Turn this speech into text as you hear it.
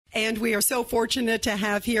And we are so fortunate to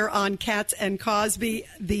have here on Katz and Cosby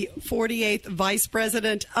the 48th Vice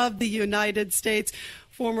President of the United States,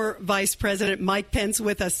 former Vice President Mike Pence,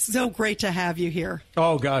 with us. So great to have you here.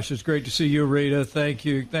 Oh, gosh, it's great to see you, Rita. Thank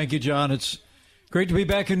you. Thank you, John. It's great to be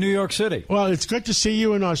back in New York City. Well, it's good to see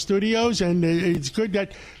you in our studios, and it's good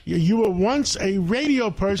that you were once a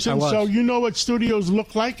radio person, so you know what studios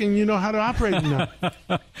look like and you know how to operate in them.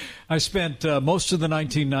 I spent most of the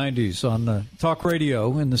 1990s on talk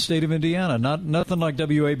radio in the state of Indiana. Nothing like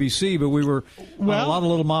WABC, but we were on a lot of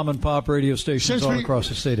little mom-and-pop radio stations all across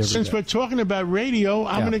the state every day. Since we're talking about radio,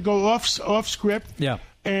 I'm going to go off script. Yeah.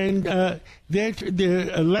 And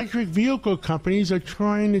the electric vehicle companies are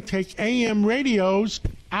trying to take AM radios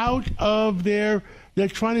out of they're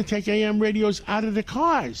trying to take AM radios out of the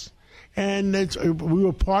cars. And we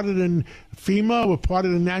were part of the FEMA, we're part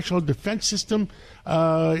of the National Defense System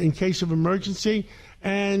in case of emergency.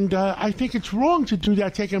 And I think it's wrong to do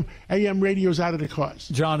that, taking AM radios out of the cars.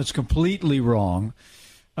 John, it's completely wrong.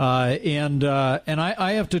 And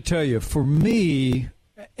I have to tell you, for me,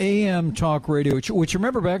 AM talk radio, which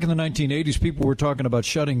remember back in the 1980s, people were talking about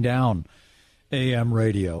shutting down AM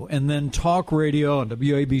radio. And then talk radio and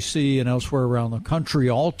WABC and elsewhere around the country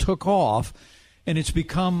all took off. And it's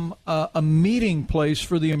become a meeting place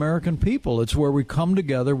for the American people. It's where we come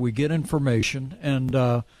together, we get information,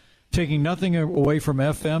 and taking nothing away from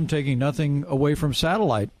FM, taking nothing away from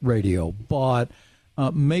satellite radio, but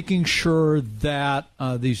making sure that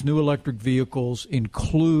these new electric vehicles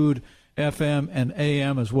include FM and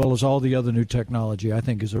AM, as well as all the other new technology, I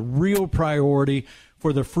think is a real priority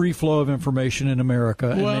for the free flow of information in America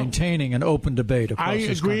and maintaining an open debate across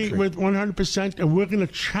this country. I agree with 100%, and we're going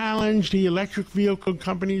to challenge the electric vehicle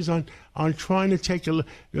companies on trying to take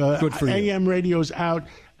AM radios out,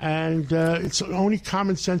 and it's only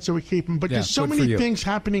common sense that we keep them. But there's so many things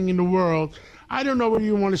happening in the world. I don't know where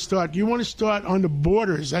you want to start. You want to start on the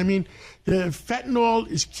borders. I mean, the fentanyl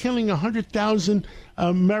is killing 100,000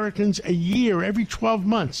 Americans a year, every 12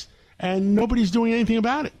 months, and nobody's doing anything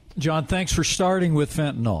about it. John, thanks for starting with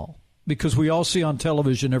fentanyl, because we all see on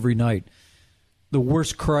television every night the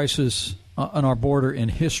worst crisis on our border in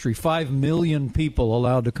history. 5 million people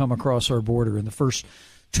allowed to come across our border in the first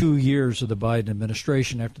 2 years of the Biden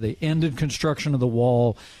administration. After they ended construction of the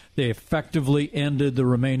wall, they effectively ended the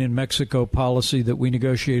Remain in Mexico policy that we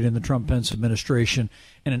negotiated in the Trump-Pence administration,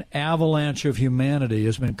 and an avalanche of humanity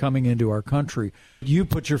has been coming into our country. You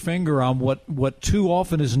put your finger on what too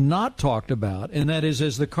often is not talked about, and that is,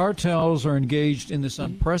 as the cartels are engaged in this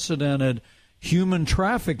unprecedented human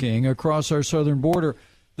trafficking across our southern border,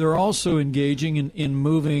 they're also engaging in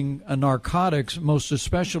moving narcotics, most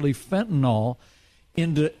especially fentanyl,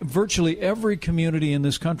 into virtually every community in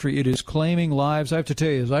this country. It is claiming lives. I have to tell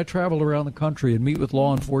you, as I travel around the country and meet with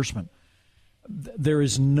law enforcement, there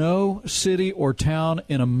is no city or town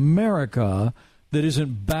in America that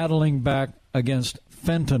isn't battling back against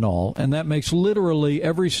fentanyl, and that makes literally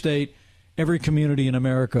every state, every community in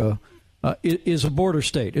America is a border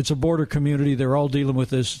state. It's a border community. They're all dealing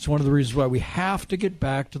with this. It's one of the reasons why we have to get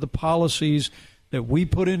back to the policies that we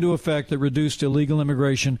put into effect that reduced illegal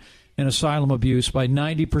immigration and asylum abuse by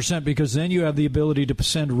 90%, because then you have the ability to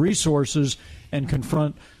send resources and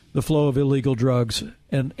confront the flow of illegal drugs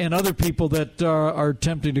and other people that are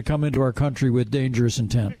attempting to come into our country with dangerous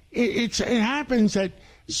intent. It happens that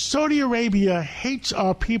Saudi Arabia hates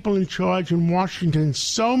our people in charge in Washington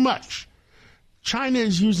so much. China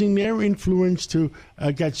is using their influence to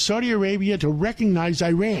get Saudi Arabia to recognize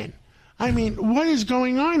Iran. I mean, what is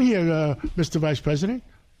going on here, Mr. Vice President?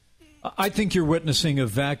 I think you're witnessing a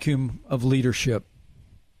vacuum of leadership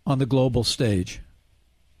on the global stage,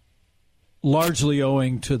 largely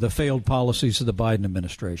owing to the failed policies of the Biden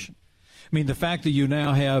administration. I mean, the fact that you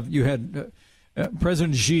had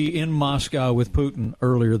President Xi in Moscow with Putin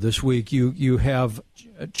earlier this week, you have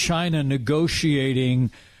China negotiating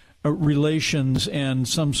relations and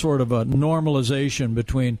some sort of a normalization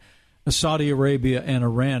between Saudi Arabia and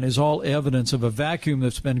Iran is all evidence of a vacuum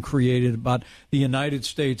that's been created about the United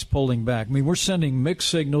States pulling back. I mean, we're sending mixed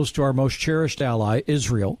signals to our most cherished ally,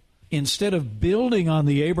 Israel, instead of building on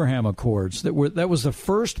the Abraham Accords. That was the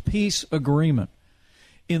first peace agreement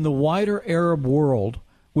in the wider Arab world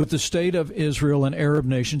with the state of Israel and Arab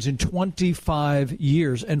nations in 25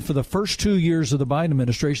 years. And for the first 2 years of the Biden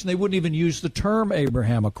administration, they wouldn't even use the term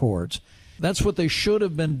Abraham Accords. That's what they should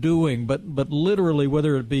have been doing, but literally,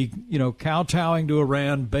 whether it be, kowtowing to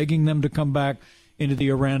Iran, begging them to come back into the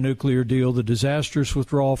Iran nuclear deal, the disastrous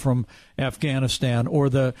withdrawal from Afghanistan, or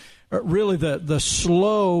the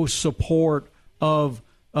slow support of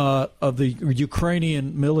of the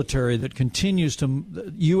Ukrainian military that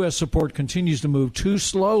U.S. support continues to move too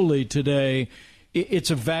slowly today.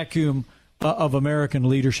 It's a vacuum of American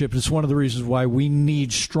leadership. It's one of the reasons why we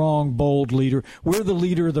need strong, bold leader. We're the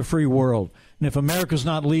leader of the free world. And if America's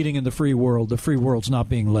not leading in the free world's not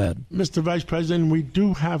being led. Mr. Vice President, we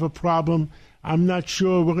do have a problem. I'm not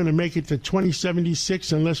sure we're going to make it to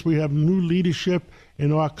 2076 unless we have new leadership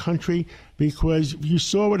in our country, because you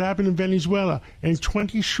saw what happened in Venezuela. In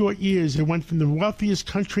 20 short years, it went from the wealthiest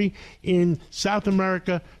country in South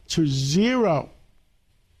America to zero.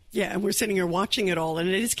 Yeah, and we're sitting here watching it all, and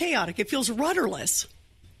it is chaotic. It feels rudderless.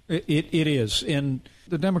 It is. And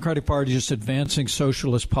the Democratic Party is just advancing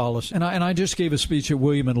socialist policy. And I just gave a speech at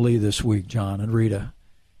William and Lee this week, John and Rita.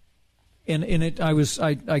 And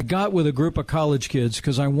I got with a group of college kids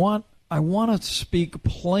because I want to speak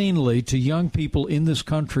plainly to young people in this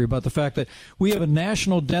country about the fact that we have a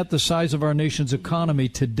national debt the size of our nation's economy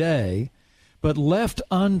today, but left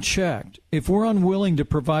unchecked, if we're unwilling to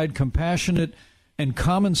provide compassionate and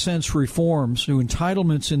common sense reforms to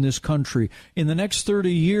entitlements in this country, in the next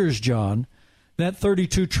 30 years, John, that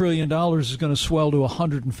 $32 trillion is going to swell to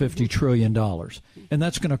 $150 trillion. And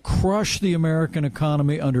that's going to crush the American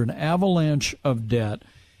economy under an avalanche of debt.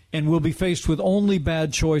 And we'll be faced with only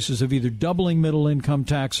bad choices of either doubling middle income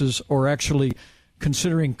taxes or actually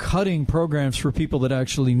considering cutting programs for people that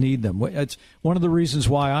actually need them. It's one of the reasons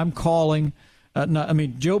why I'm calling.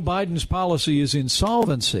 Joe Biden's policy is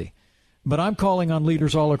insolvency. But I'm calling on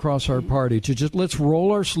leaders all across our party to just let's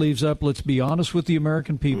roll our sleeves up. Let's be honest with the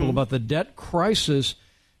American people about the debt crisis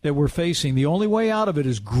that we're facing. The only way out of it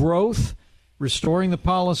is growth, restoring the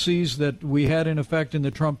policies that we had in effect in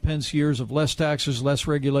the Trump-Pence years of less taxes, less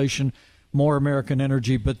regulation, more American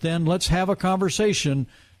energy. But then let's have a conversation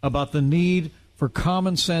about the need for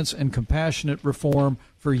common sense and compassionate reform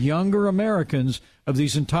for younger Americans of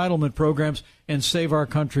these entitlement programs and save our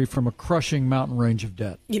country from a crushing mountain range of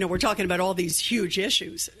debt. You know, we're talking about all these huge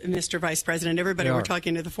issues, Mr. Vice President. We're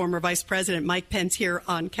talking to the former Vice President, Mike Pence, here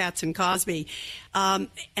on Katz and Cosby. And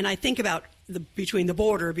I think about between the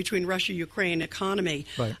border, between Russia, Ukraine, economy.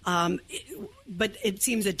 Right. But it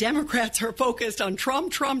seems that Democrats are focused on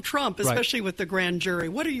Trump, especially with the grand jury.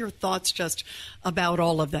 What are your thoughts just about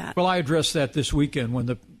all of that? Well, I addressed that this weekend when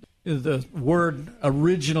the word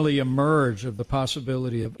originally emerged of the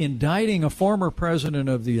possibility of indicting a former president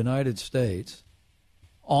of the United States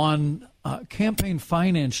on campaign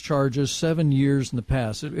finance charges 7 years in the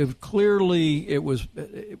past. It was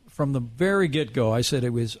from the very get-go, I said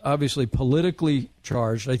it was obviously politically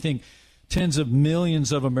charged. I think tens of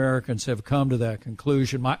millions of Americans have come to that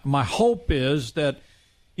conclusion. My hope is that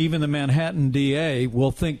even the Manhattan DA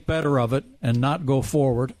will think better of it and not go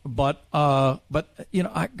forward. But you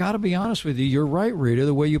know, I got to be honest with you. You're right, Rita,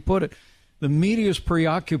 the way you put it. The media is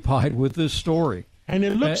preoccupied with this story. And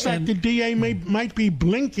it looks like the DA might be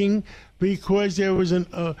blinking because there was an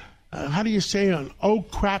oh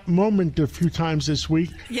crap moment a few times this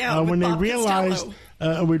week. Yeah, when they Bob realized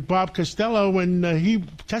with Bob Costello when he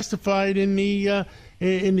testified in the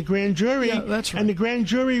grand jury. Yeah, that's right. And the grand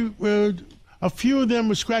jury, a few of them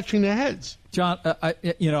were scratching their heads. John,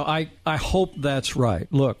 I hope that's right.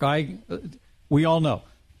 Look, we all know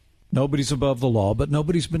nobody's above the law, but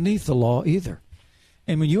nobody's beneath the law either.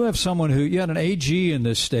 And when you have you had an AG in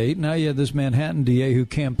this state, now you have this Manhattan DA who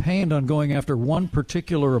campaigned on going after one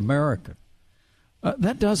particular American.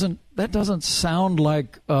 That doesn't sound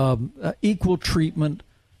like equal treatment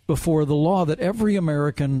before the law that every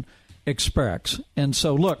American expects. And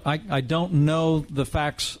so, look, I don't know the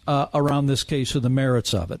facts around this case or the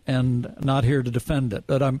merits of it, and not here to defend it.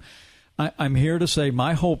 But I'm here to say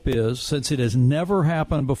my hope is, since it has never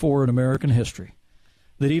happened before in American history,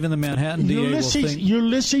 that even the Manhattan DA will think...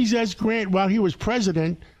 Ulysses S. Grant, while he was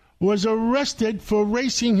president, was arrested for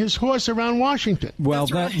racing his horse around Washington. Well,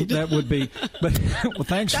 that would be... But well,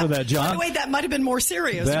 thanks for that, John. By the way, that might have been more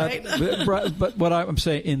serious, right? But what I'm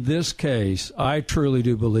saying, in this case, I truly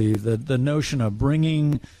do believe that the notion of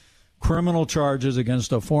bringing criminal charges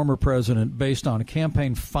against a former president based on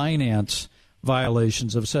campaign finance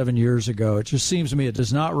violations of 7 years ago, it just seems to me it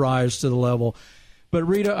does not rise to the level... But,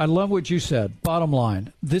 Rita, I love what you said. Bottom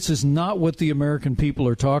line, this is not what the American people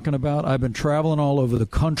are talking about. I've been traveling all over the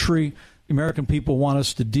country. The American people want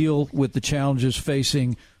us to deal with the challenges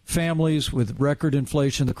facing families with record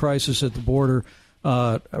inflation, the crisis at the border,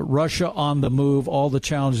 Russia on the move, all the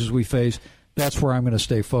challenges we face. That's where I'm going to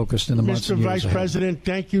stay focused in the months and years ahead. Mr. Vice President,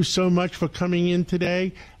 thank you so much for coming in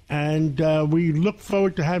today. And we look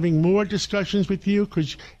forward to having more discussions with you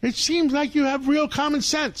because it seems like you have real common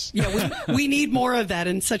sense. Yeah, we need more of that,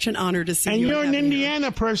 and such an honor to see you. And you're an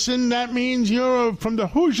Indiana person. That means you're from the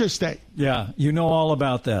Hoosier State. Yeah, you know all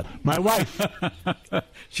about that. My wife.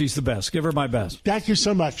 She's the best. Give her my best. Thank you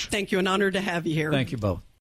so much. Thank you. An honor to have you here. Thank you both.